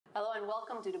and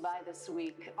welcome to Dubai This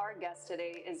Week. Our guest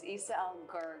today is Easa Al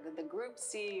Gurg, the Group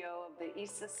CEO of the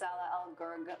Easa Al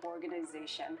Gurg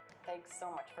organization. Thanks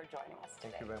so much for joining us today.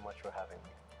 Thank you very much for having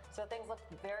me. So things looked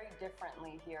very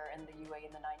differently here in the UAE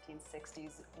in the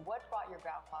 1960s. What brought your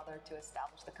grandfather to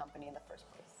establish the company in the first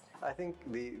place? I think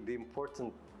the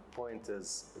important point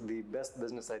is the best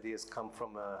business ideas come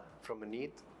from a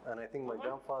need, and I think my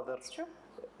grandfather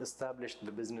established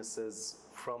the businesses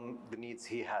from the needs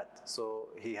he had. So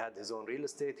he had his own real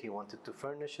estate, he wanted to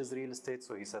furnish his real estate,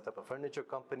 so he set up a furniture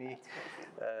company.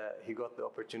 He got the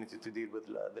opportunity to deal with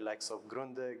the likes of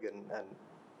Grundig and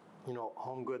you know,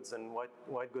 home goods and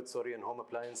white goods, and home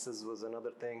appliances was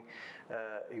another thing.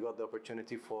 He got the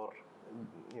opportunity for,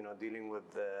 you know, dealing with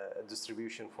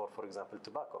distribution for example,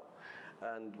 tobacco.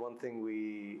 And one thing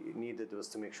we needed was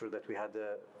to make sure that we had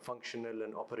a functional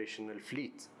and operational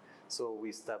fleet. So we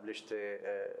established a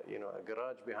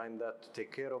garage behind that to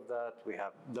take care of that. We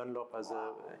have Dunlop as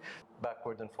a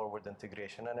backward and forward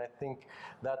integration. And I think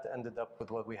that ended up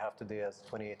with what we have today as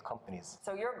 28 companies.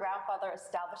 So your grandfather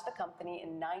established the company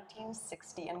in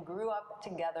 1960 and grew up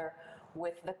together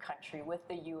with the country, with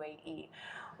the UAE.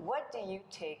 What do you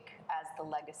take as the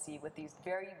legacy with these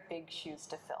very big shoes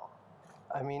to fill?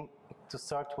 I mean, to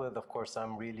start with, of course,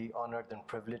 I'm really honored and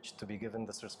privileged to be given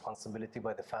this responsibility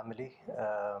by the family.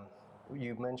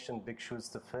 You mentioned big shoes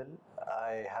to fill.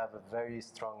 I have a very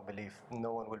strong belief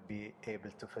no one will be able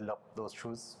to fill up those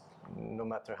shoes, no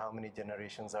matter how many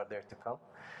generations are there to come.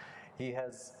 He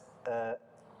has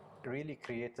really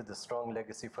created a strong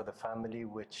legacy for the family,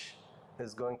 which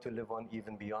is going to live on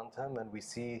even beyond him, and we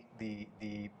see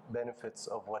the benefits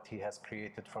of what he has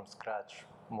created from scratch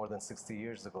more than 60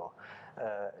 years ago,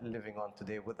 living on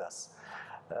today with us.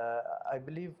 I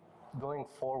believe going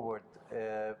forward,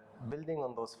 building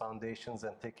on those foundations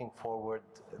and taking forward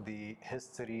the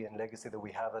history and legacy that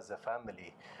we have as a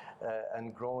family,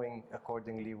 and growing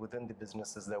accordingly within the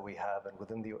businesses that we have and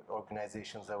within the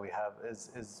organizations that we have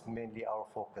is mainly our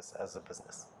focus as a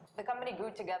business. The company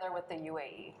grew together with the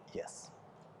UAE. Yes.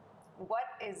 What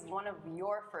is one of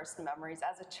your first memories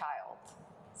as a child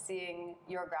seeing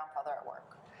your grandfather at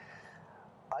work?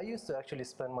 I used to actually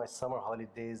spend my summer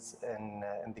holidays in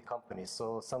the company.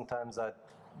 So sometimes I'd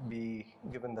be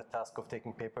given the task of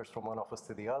taking papers from one office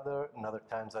to the other. And other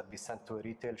times I'd be sent to a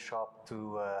retail shop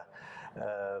to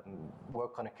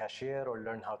work on a cashier or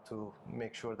learn how to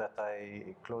make sure that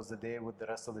I close the day with the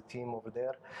rest of the team over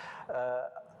there.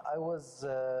 I was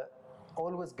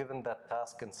always given that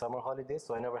task in summer holidays,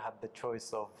 so I never had the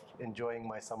choice of enjoying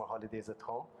my summer holidays at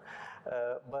home.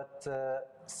 But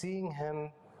seeing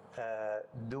him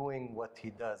doing what he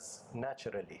does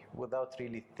naturally, without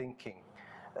really thinking,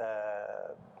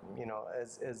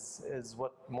 is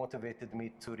what motivated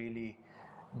me to really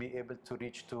be able to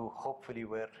reach to hopefully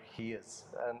where he is.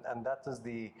 And that is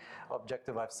the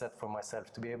objective I've set for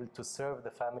myself, to be able to serve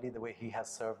the family the way he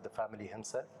has served the family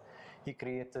himself. He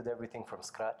created everything from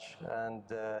scratch, and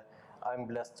I'm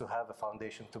blessed to have a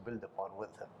foundation to build upon with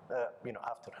him,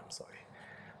 after him, sorry.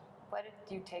 What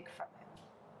did you take from him?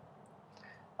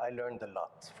 I learned a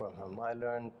lot from him. I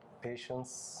learned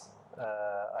patience.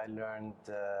 I learned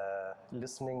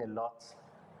listening a lot,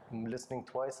 listening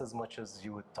twice as much as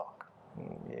you would talk.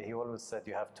 He always said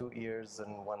you have 2 ears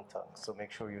and 1 tongue, so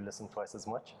make sure you listen twice as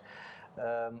much.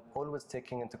 Always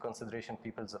taking into consideration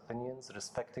people's opinions,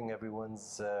 respecting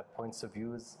everyone's points of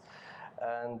views,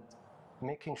 and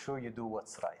making sure you do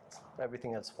what's right.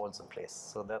 Everything else falls in place.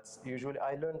 So that's usually,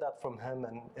 I learned that from him,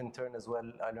 and in turn as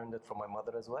well, I learned it from my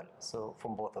mother as well, so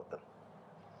from both of them.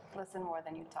 Listen more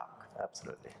than you talk.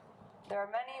 Absolutely. There are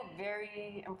many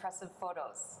very impressive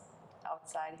photos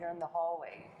outside here in the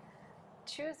hallway.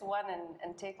 Choose one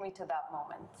and take me to that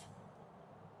moment.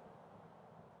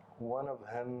 One of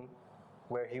him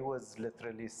where he was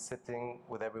literally sitting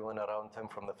with everyone around him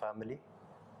from the family,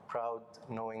 proud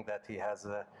knowing that he has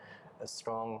a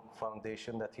strong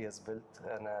foundation that he has built,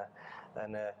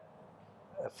 and a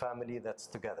family that's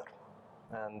together.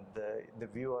 And the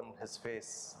view on his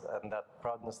face and that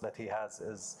proudness that he has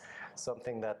is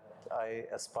something that I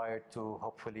aspire to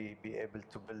hopefully be able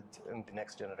to build in the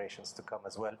next generations to come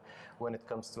as well, when it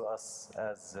comes to us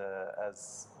as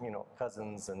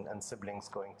cousins and siblings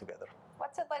going together.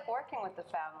 What's it like working with the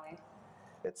family?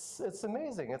 It's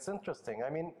amazing. It's interesting. I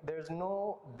mean, there's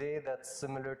no day that's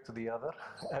similar to the other.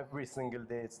 Every single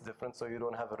day it's different, so you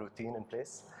don't have a routine in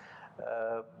place.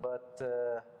 But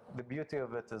the beauty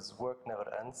of it is work never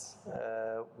ends.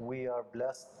 We are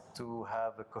blessed to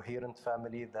have a coherent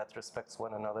family that respects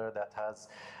one another, that has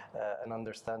an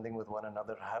understanding with one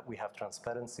another. We have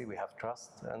transparency, we have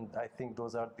trust, and I think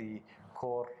those are the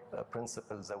core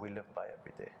principles that we live by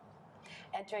every day.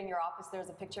 entering your office, there's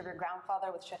a picture of your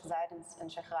grandfather with Sheikh Zayed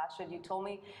and Sheikh Rashid. You told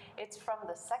me it's from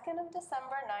the 2nd of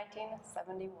December,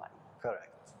 1971.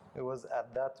 Correct. It was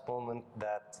at that moment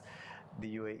that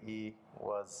the UAE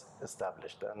was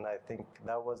established, and I think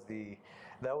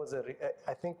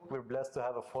I think we're blessed to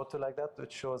have a photo like that,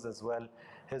 which shows as well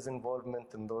his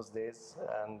involvement in those days.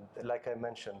 And like I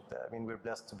mentioned, I mean, we're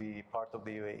blessed to be part of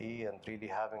the UAE and really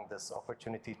having this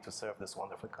opportunity to serve this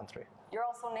wonderful country. You're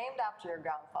also named after your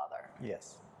grandfather.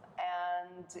 Yes.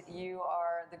 And you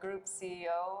are the group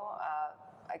CEO,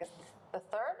 I guess the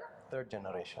third? Third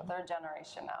generation. Third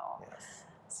generation now. Yes.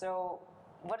 So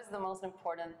what is the most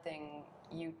important thing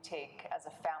you take as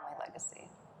a family legacy?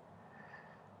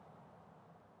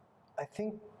 I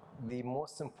think the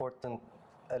most important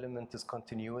element is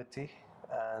continuity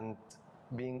and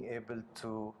being able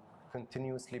to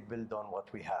continuously build on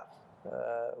what we have.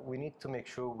 We need to make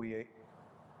sure we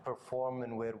perform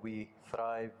in where we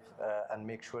thrive and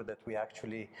make sure that we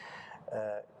actually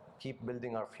keep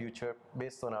building our future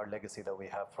based on our legacy that we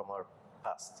have from our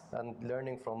past, and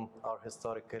learning from our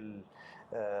historical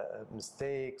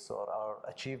mistakes or our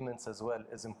achievements as well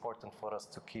is important for us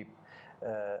to keep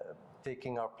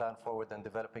taking our plan forward and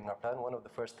developing our plan. One of the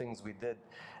first things we did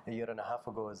a year and a half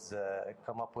ago is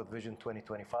come up with Vision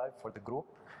 2025 for the group,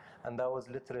 and that was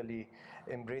literally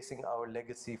embracing our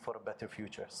legacy for a better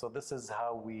future. So this is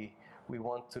how we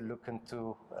want to look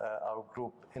into our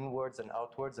group inwards and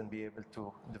outwards and be able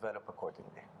to develop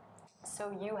accordingly.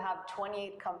 So you have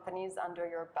 28 companies under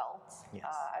your belt. Yes.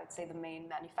 I would say the main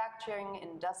manufacturing,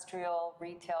 industrial,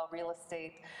 retail, real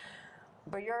estate,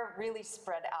 but you're really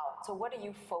spread out. So what do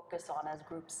you focus on as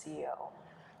group CEO?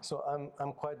 So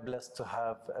I'm quite blessed to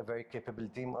have a very capable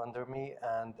team under me,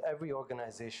 and every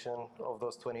organization of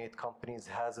those 28 companies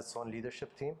has its own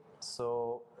leadership team.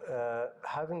 So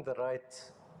having the right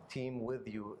team with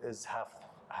you is half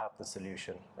the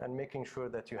solution, and making sure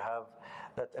that you have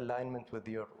that alignment with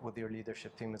your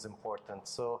leadership team is important.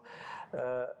 So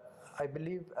I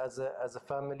believe as a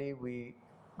family we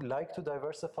like to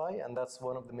diversify, and that's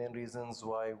one of the main reasons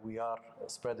why we are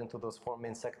spread into those 4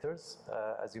 main sectors,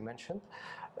 as you mentioned.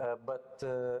 But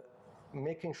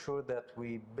making sure that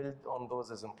we build on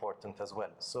those is important as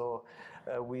well. So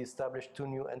we established 2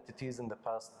 new entities in the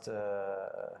past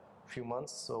few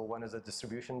months. So one is a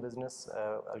distribution business,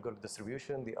 Al Gurg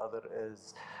Distribution. The other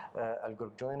is Al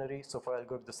Gurg Joinery. So for Al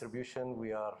Gurg Distribution,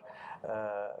 we are,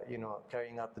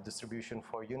 carrying out the distribution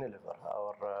for Unilever,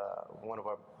 one of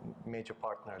our major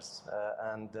partners.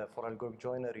 And for Al Gurg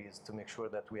Joinery is to make sure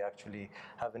that we actually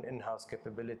have an in-house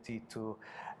capability to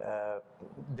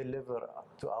deliver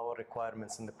to our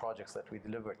requirements in the projects that we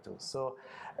deliver to. So,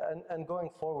 and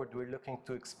going forward, we're looking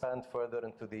to expand further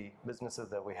into the businesses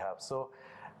that we have. So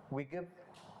we give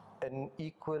an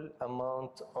equal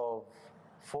amount of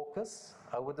focus.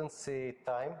 I wouldn't say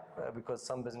time, because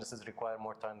some businesses require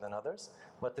more time than others,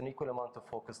 but an equal amount of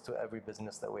focus to every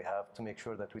business that we have to make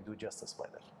sure that we do justice by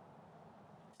them.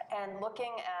 And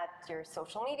looking at your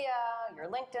social media, your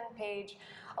LinkedIn page,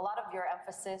 a lot of your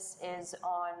emphasis is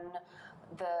on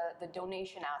the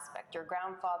donation aspect. Your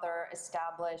grandfather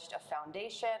established a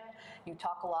foundation. You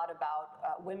talk a lot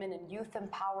about women and youth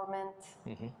empowerment.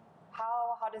 Mm-hmm.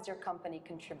 How does your company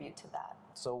contribute to that?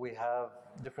 So we have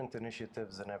different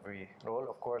initiatives in every role.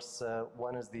 Of course,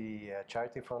 one is the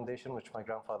charity foundation, which my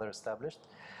grandfather established.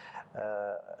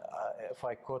 If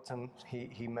I quote him,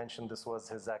 he mentioned this was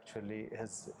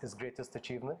his greatest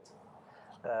achievement.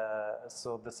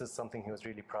 So this is something he was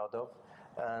really proud of.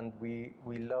 And we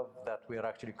love that we are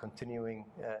actually continuing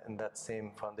in that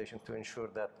same foundation to ensure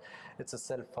that it's a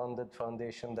self-funded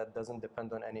foundation that doesn't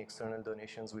depend on any external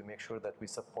donations. We make sure that we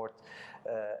support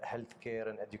healthcare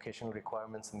and educational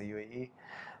requirements in the UAE.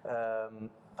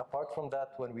 Apart from that,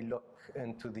 when we look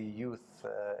into the youth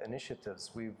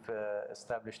initiatives, we've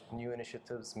established new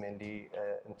initiatives, mainly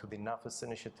into the NAFIS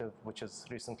initiative, which is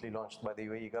recently launched by the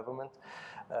UAE government.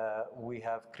 We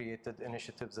have created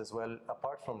initiatives as well,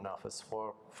 apart from NAFIS,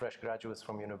 for fresh graduates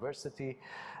from university,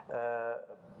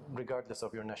 regardless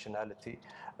of your nationality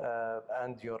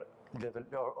and your level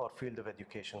or field of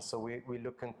education. So we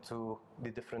look into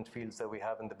the different fields that we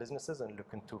have in the businesses and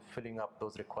look into filling up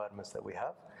those requirements that we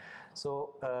have.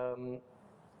 So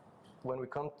when we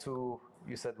come to,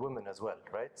 you said women as well,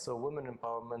 right? So women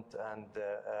empowerment and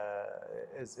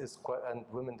and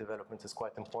women development is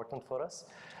quite important for us.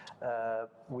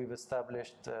 We've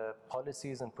established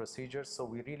policies and procedures, so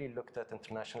we really looked at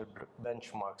international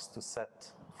benchmarks to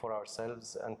set for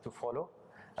ourselves and to follow.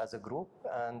 as a group.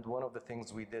 And one of the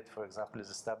things we did, for example, is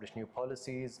establish new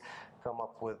policies, come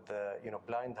up with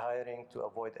blind hiring to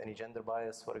avoid any gender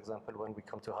bias, for example, when we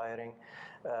come to hiring.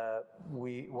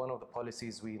 One of the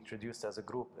policies we introduced as a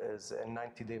group is a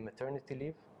 90-day maternity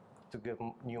leave to give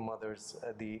new mothers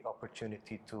the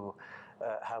opportunity to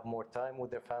have more time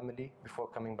with their family before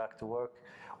coming back to work.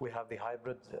 We have the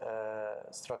hybrid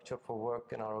structure for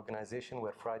work in our organization,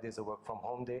 where Friday is a work from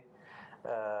home day.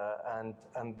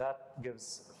 And that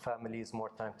gives families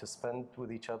more time to spend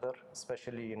with each other,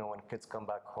 especially when kids come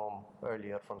back home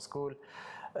earlier from school.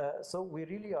 So we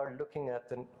really are looking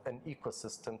at an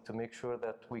ecosystem to make sure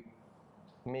that we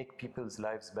make people's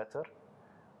lives better,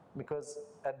 because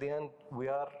at the end we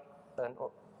are an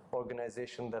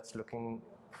organization that's looking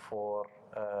for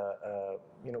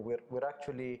we're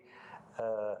actually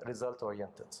result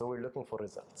oriented, so we're looking for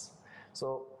results.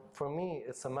 So for me,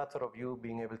 it's a matter of you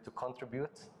being able to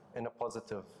contribute in a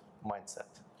positive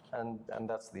mindset, and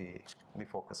that's the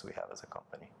focus we have as a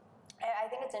company. I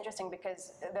think it's interesting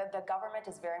because the government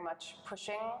is very much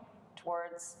pushing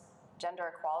towards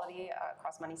gender equality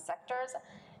across many sectors,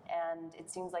 and it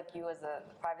seems like you as a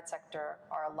private sector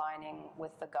are aligning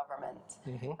with the government.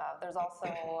 Mm-hmm. There's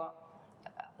also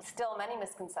still many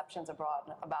misconceptions abroad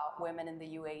about women in the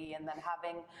UAE, and then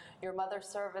having your mother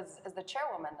serve as the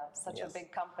chairwoman of such a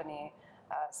big company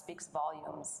speaks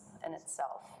volumes in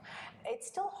itself. It's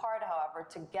still hard, however,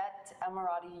 to get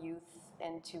Emirati youth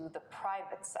into the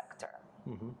private sector.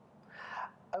 Mm-hmm.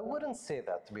 I wouldn't say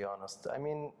that, to be honest. I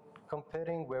mean,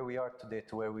 comparing where we are today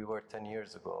to where we were 10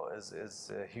 years ago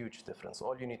is a huge difference.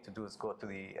 All you need to do is go to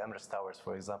the Emirates Towers,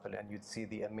 for example, and you'd see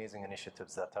the amazing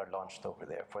initiatives that are launched over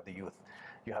there for the youth.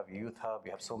 You have a youth hub,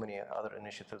 you have so many other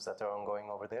initiatives that are ongoing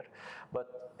over there.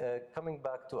 But coming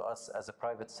back to us as a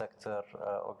private sector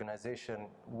organization,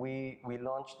 we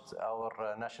launched our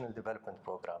national development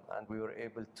program, and we were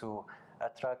able to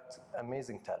attract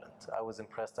amazing talent. I was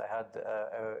impressed. I had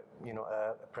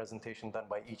a presentation done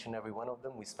by each and every one of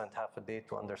them. We spent half a day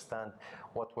to understand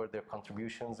what were their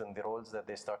contributions and the roles that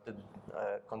they started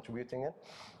contributing in.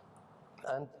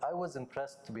 And I was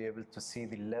impressed to be able to see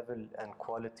the level and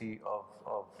quality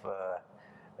of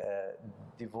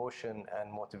devotion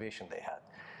and motivation they had.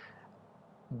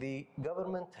 The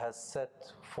government has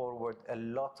set forward a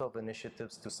lot of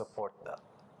initiatives to support that.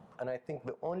 And I think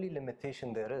the only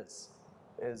limitation there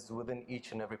is within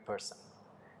each and every person.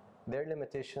 Their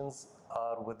limitations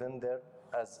are within their,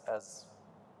 as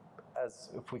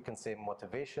if we can say,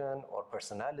 motivation or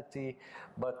personality,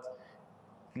 but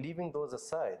leaving those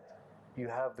aside, you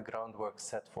have the groundwork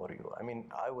set for you. I mean,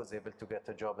 I was able to get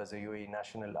a job as a UAE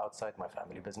national outside my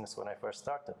family business when I first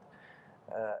started.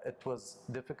 It was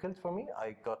difficult for me.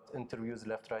 I got interviews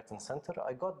left, right, and center.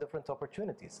 I got different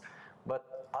opportunities,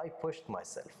 but I pushed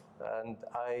myself and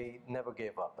I never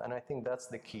gave up. And I think that's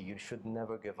the key. You should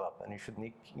never give up, and you should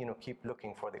keep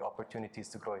looking for the opportunities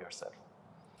to grow yourself.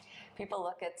 People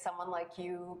look at someone like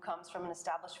you who comes from an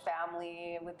established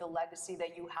family with the legacy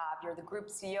that you have. You're the group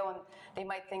CEO, and they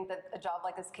might think that a job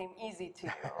like this came easy to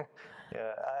you.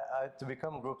 Yeah, to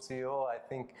become group CEO, I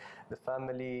think the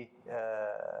family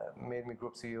made me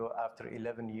group CEO after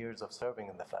 11 years of serving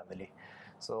in the family.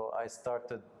 So I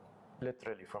started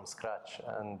literally from scratch,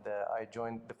 and I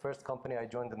joined, the first company I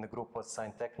joined in the group was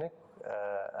Scientechnic,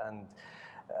 and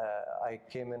I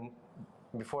came in.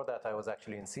 Before that, I was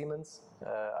actually in Siemens.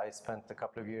 I spent a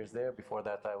couple of years there. Before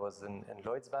that, I was in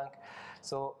Lloyd's Bank.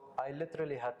 So I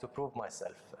literally had to prove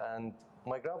myself. And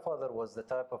my grandfather was the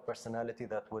type of personality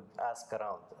that would ask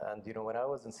around. And when I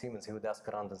was in Siemens, he would ask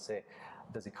around and say,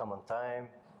 does he come on time?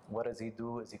 What does he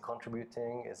do? Is he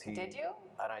contributing? Is he? Did you?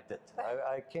 And I did.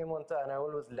 I came on time, and I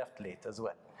always left late as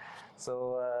well.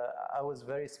 So I was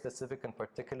very specific and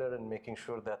particular in making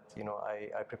sure that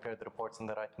I prepared the reports in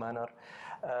the right manner.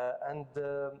 And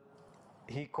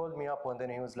he called me up one day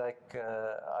and he was like,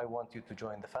 I want you to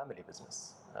join the family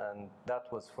business. And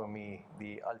that was for me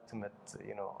the ultimate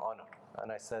honor.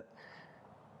 And I said,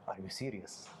 are you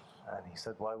serious? And he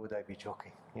said, why would I be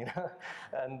joking?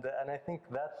 And I think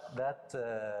that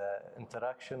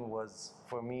interaction was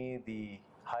for me the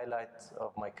highlight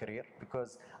of my career,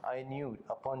 because I knew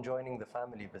upon joining the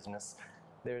family business,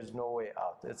 there's no way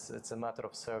out. It's a matter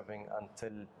of serving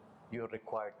until you're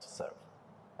required to serve.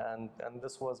 And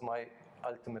this was my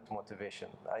ultimate motivation.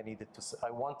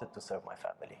 I wanted to serve my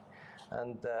family.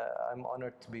 And I'm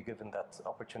honored to be given that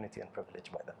opportunity and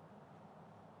privilege by them.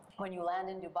 When you land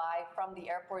in Dubai from the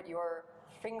airport, your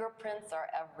fingerprints are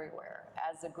everywhere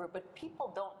as a group, but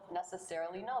people don't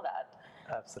necessarily know that.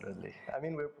 Absolutely. I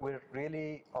mean, we're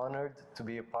really honored to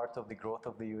be a part of the growth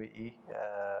of the UAE.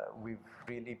 We've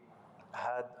really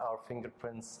had our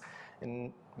fingerprints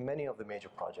in many of the major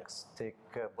projects. Take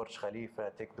Burj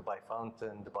Khalifa, take Dubai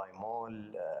Fountain, Dubai Mall,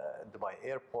 Dubai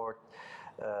Airport,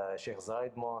 Sheikh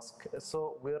Zayed Mosque.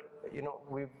 So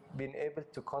we've been able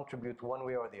to contribute one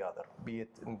way or the other, be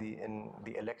it in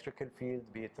the electrical field,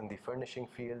 be it in the furnishing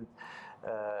field,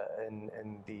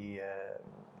 in the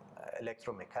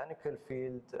electromechanical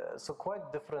field. So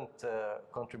quite different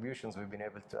contributions we've been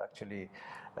able to actually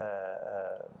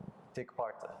take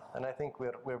part in. And I think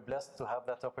we're blessed to have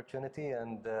that opportunity,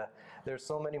 and there's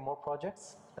so many more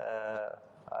projects,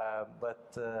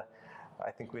 but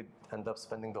I think we'd end up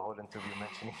spending the whole interview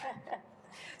mentioning.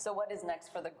 So what is next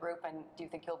for the group, and do you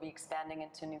think you'll be expanding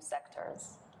into new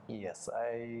sectors? Yes,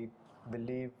 I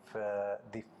believe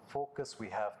the focus we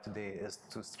have today is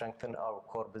to strengthen our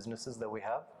core businesses that we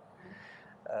have.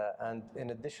 And in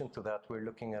addition to that, we're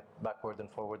looking at backward and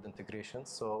forward integration.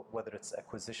 So whether it's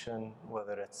acquisition,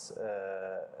 whether it's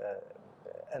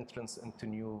entrance into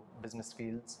new business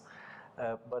fields,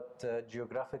 but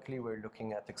geographically, we're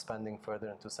looking at expanding further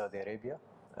into Saudi Arabia,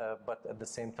 but at the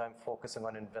same time focusing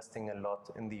on investing a lot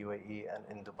in the UAE and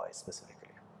in Dubai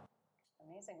specifically.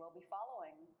 Amazing. We'll be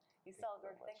following. Easa Al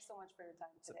Gurg, thanks so much for your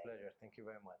time today. It's a pleasure. Thank you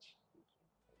very much.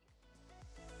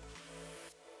 Thank you.